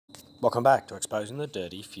Welcome back to Exposing the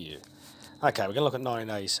Dirty Few. Okay, we're going to look at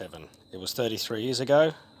 1987. It was 33 years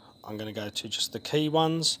ago. I'm going to go to just the key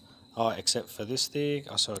ones, except for this there.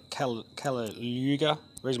 I saw Kalaluga.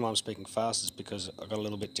 The reason why I'm speaking fast is because I've got a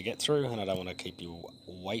little bit to get through and I don't want to keep you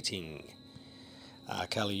waiting.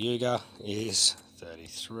 Kalaluga is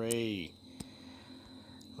 33.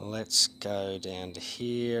 Let's go down to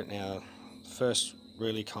here. Now, the first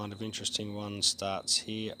really kind of interesting one starts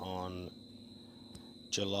here on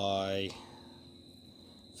July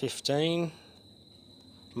 15.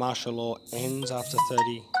 Martial law ends after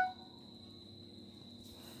 30.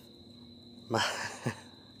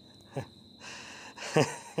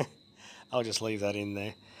 I'll just leave that in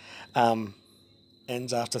there.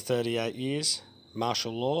 Ends after 38 years.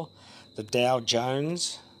 Martial law. The Dow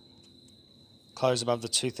Jones closed above the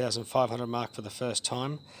 2,500 mark for the first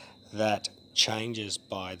time. That changes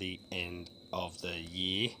by the end of the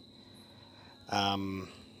year.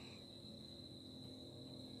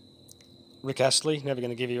 Rick Astley, never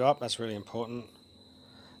going to give you up. That's really important.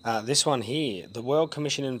 This one here, the World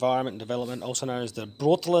Commission on Environment and Development, also known as the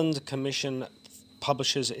Brundtland Commission,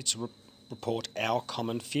 publishes its report, Our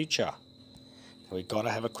Common Future. Now we've got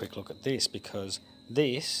to have a quick look at this because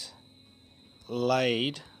this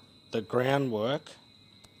laid the groundwork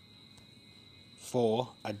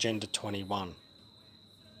for Agenda 21.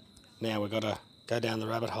 Now we've got to go down the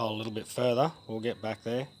rabbit hole a little bit further. We'll get back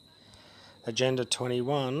there. Agenda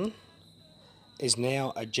 21 is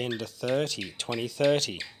now Agenda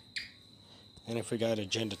 2030. And if we go to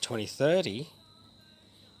Agenda 2030,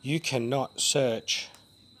 you cannot search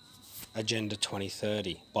Agenda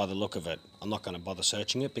 2030 by the look of it. I'm not going to bother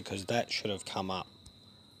searching it because that should have come up.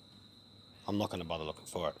 I'm not going to bother looking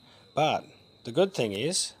for it. But the good thing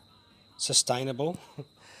is sustainable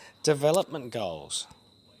development goals.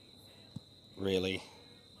 Really?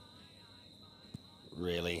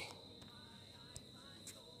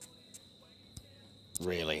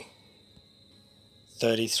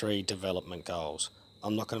 33 development goals.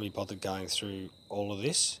 I'm not going to be bothered going through all of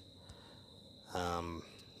this.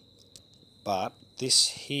 But this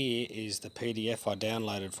here is the PDF I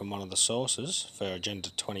downloaded from one of the sources for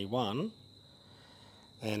Agenda 21.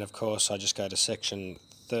 And of course I just go to section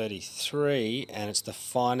 33 and it's the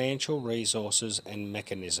financial resources and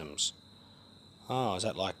mechanisms. Oh, is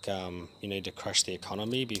that like you need to crash the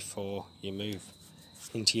economy before you move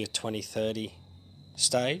into your 2030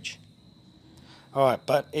 stage? Alright,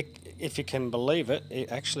 but if you can believe it,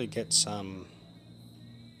 it actually gets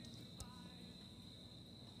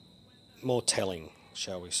more telling,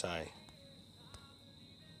 shall we say.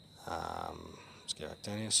 Let's go back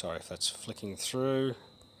down here. Sorry if that's flicking through.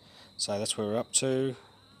 So that's where we're up to.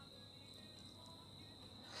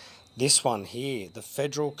 This one here, the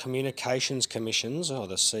Federal Communications Commissions, or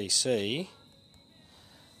the CC,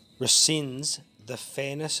 rescinds the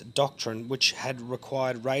Fairness Doctrine, which had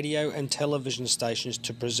required radio and television stations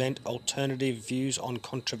to present alternative views on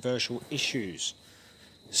controversial issues.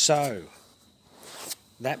 So,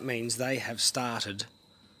 that means they have started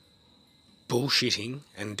bullshitting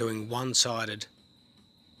and doing one-sided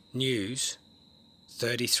news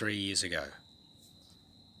 33 years ago.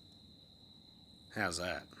 How's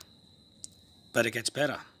that? But it gets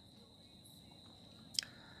better.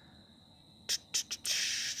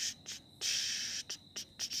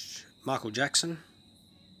 Michael Jackson.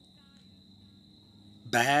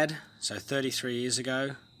 Bad. So 33 years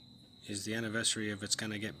ago is the anniversary of It's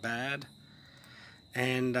Gonna Get Bad.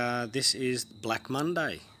 And this is Black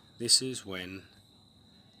Monday. This is when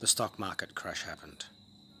the stock market crash happened.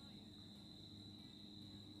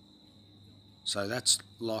 So that's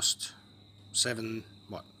lost 700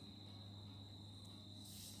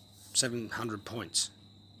 points.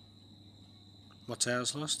 What's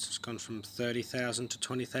ours lost? It's gone from 30,000 to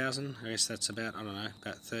 20,000. I guess that's about, I don't know,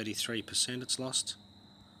 about 33% it's lost.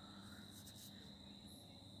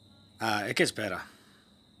 It gets better.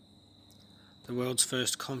 The world's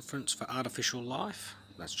first conference for artificial life.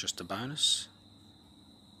 That's just a bonus.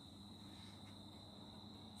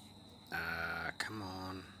 Come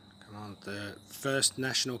on. The first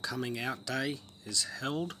National Coming Out Day is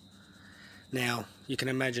held. Now, you can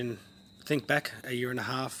imagine, think back a year and a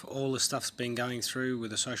half, all the stuff's been going through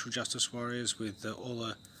with the social justice warriors, with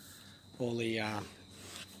all the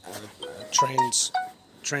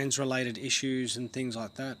trans-related issues and things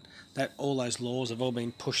like that. That all those laws have all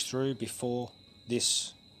been pushed through before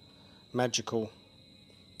this magical,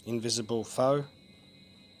 invisible foe.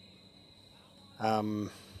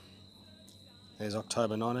 There's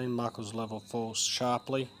October 19. Michael's level falls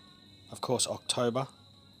sharply. Of course, October.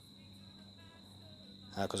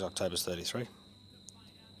 Because October's 33.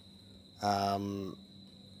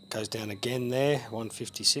 goes down again there,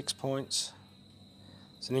 156 points.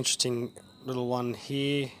 It's an interesting little one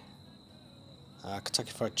here.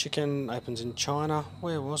 Kentucky Fried Chicken opens in China.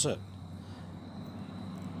 Where was it?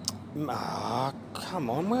 Come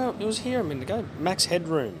on, where it was here a minute ago. Max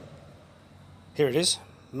Headroom. Here it is,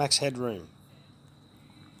 Max Headroom.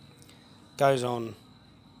 Goes on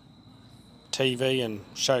TV and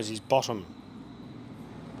shows his bottom.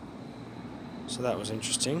 So that was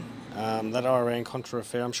interesting. That Iran-Contra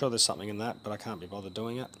affair, I'm sure there's something in that, but I can't be bothered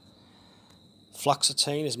doing it.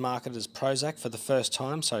 Fluoxetine is marketed as Prozac for the first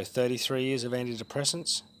time, so 33 years of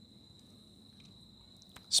antidepressants.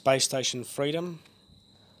 Space Station Freedom.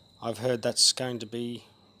 I've heard that's going to be,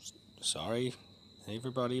 sorry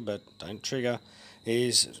everybody, but don't trigger,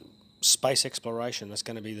 is space exploration. That's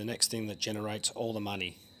going to be the next thing that generates all the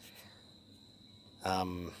money.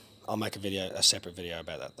 I'll make a separate video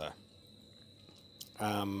about that though.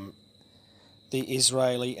 The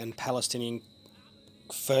Israeli and Palestinian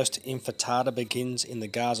first intifada begins in the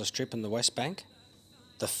Gaza Strip and the West Bank.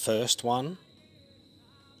 The first one,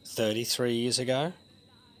 33 years ago.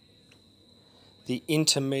 The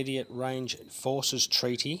Intermediate Range Forces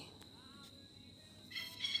Treaty,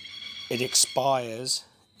 it expires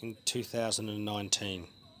in 2019.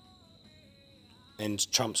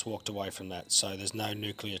 And Trump's walked away from that, so there's no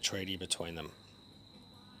nuclear treaty between them.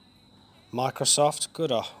 Microsoft,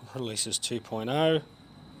 good, releases 2.0.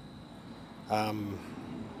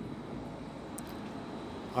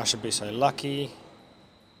 I should be so lucky.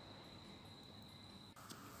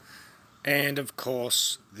 And of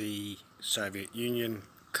course, the Soviet Union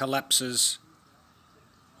collapses.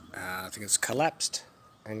 I think it's collapsed,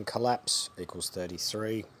 and collapse equals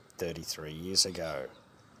 33 years ago.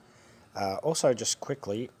 Also, just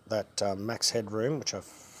quickly, that Max Headroom, which I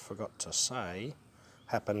forgot to say,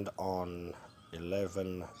 happened on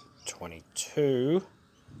 11/22.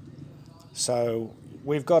 So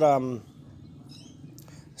we've got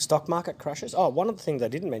stock market crashes. Oh, one of the things I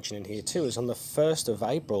didn't mention in here too is on the 1st of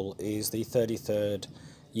April is the 33rd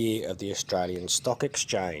year of the Australian Stock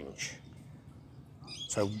Exchange.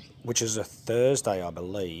 So, which is a Thursday, I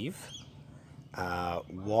believe.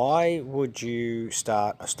 Why would you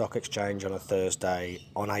start a stock exchange on a Thursday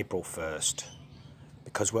on April 1st?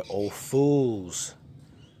 Because we're all fools.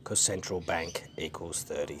 Because central bank equals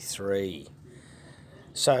 33.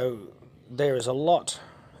 So there is a lot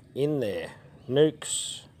in there.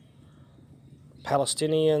 Nukes,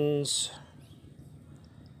 Palestinians.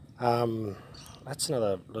 That's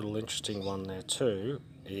another little interesting one there too,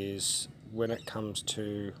 is when it comes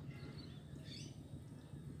to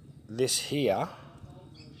this here,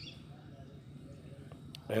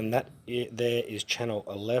 and that there is channel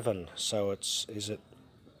 11, so is it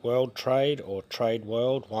World Trade or Trade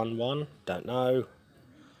World 11, don't know,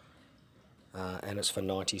 and it's for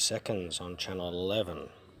 90 seconds on channel 11.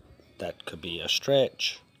 That could be a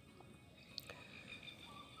stretch.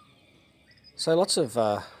 So lots of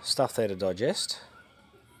stuff there to digest.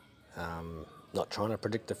 Not trying to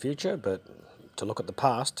predict the future, but to look at the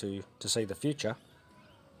past to see the future.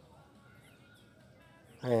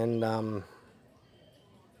 And I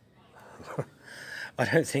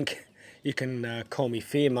don't think you can call me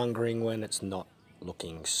fear-mongering when it's not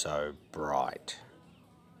looking so bright.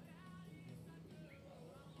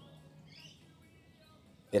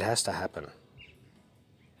 It has to happen.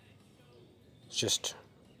 It's just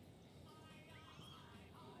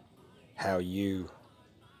how you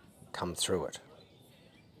come through it.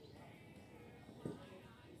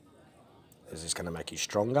 Is this going to make you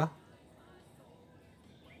stronger?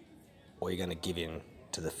 Or are you going to give in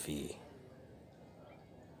to the fear?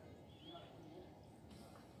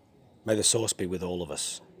 May the source be with all of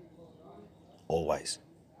us. Always.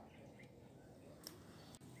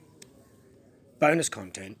 Bonus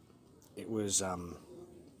content. It was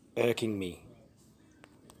irking me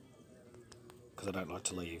because I don't like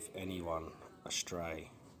to leave anyone astray.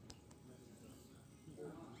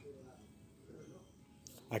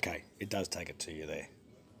 Okay, it does take it to you there.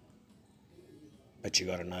 But you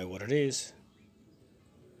got to know what it is.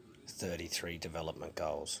 33 development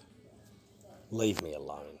goals. Leave me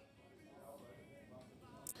alone.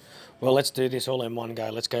 Well, let's do this all in one go.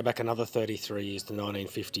 Let's go back another 33 years to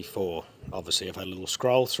 1954. Obviously, I've had a little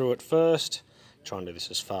scroll through it first. Try and do this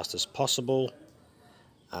as fast as possible.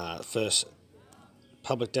 First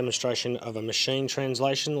public demonstration of a machine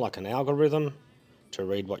translation, like an algorithm, to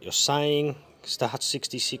read what you're saying. Starts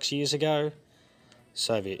 66 years ago.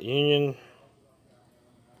 Soviet Union.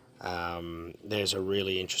 There's a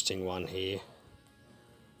really interesting one here.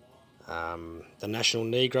 The National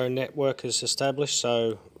Negro Network is established,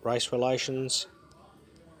 so race relations.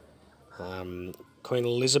 Queen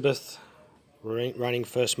Elizabeth, reigning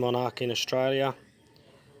first monarch in Australia.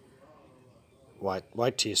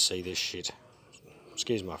 Wait till you see this shit.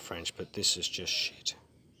 Excuse my French, but this is just shit.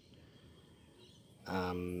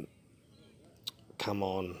 Come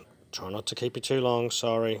on. Try not to keep it too long,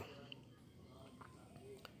 sorry.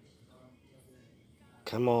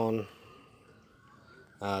 Come on.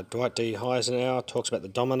 Dwight D. Eisenhower talks about the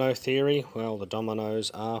domino theory. Well, the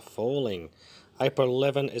dominoes are falling. April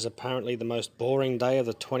 11 is apparently the most boring day of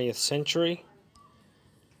the 20th century.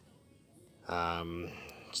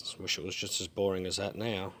 Wish it was just as boring as that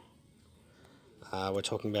now. We're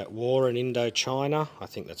talking about war in Indochina. I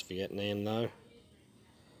think that's Vietnam though.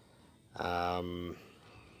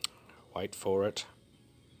 Wait for it.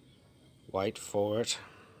 Wait for it.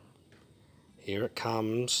 Here it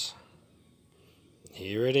comes.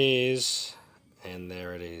 Here it is. And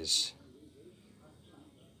there it is.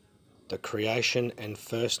 The creation and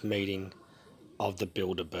first meeting of the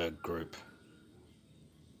Bilderberg Group.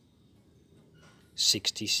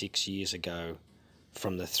 66 years ago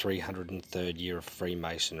from the 303rd year of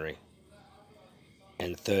Freemasonry.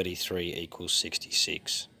 And 33 equals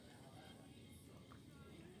 66.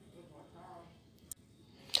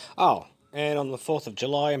 Oh, and on the 4th of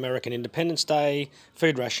July, American Independence Day,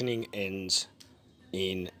 food rationing ends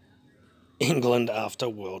in England after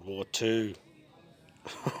World War II.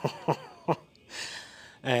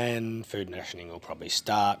 And food rationing will probably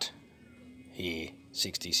start here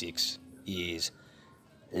 66 years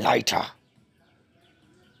later.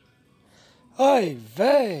 Oy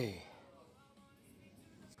vey!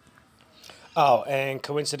 Oh, and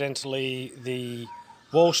coincidentally, the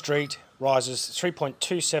Wall Street rises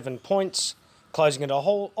 3.27 points, closing at a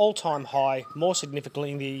whole all-time high. More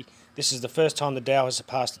significantly, this is the first time the Dow has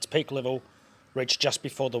surpassed its peak level, reached just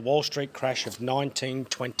before the Wall Street crash of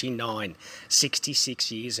 1929,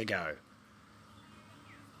 66 years ago.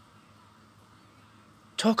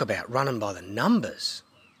 Talk about running by the numbers.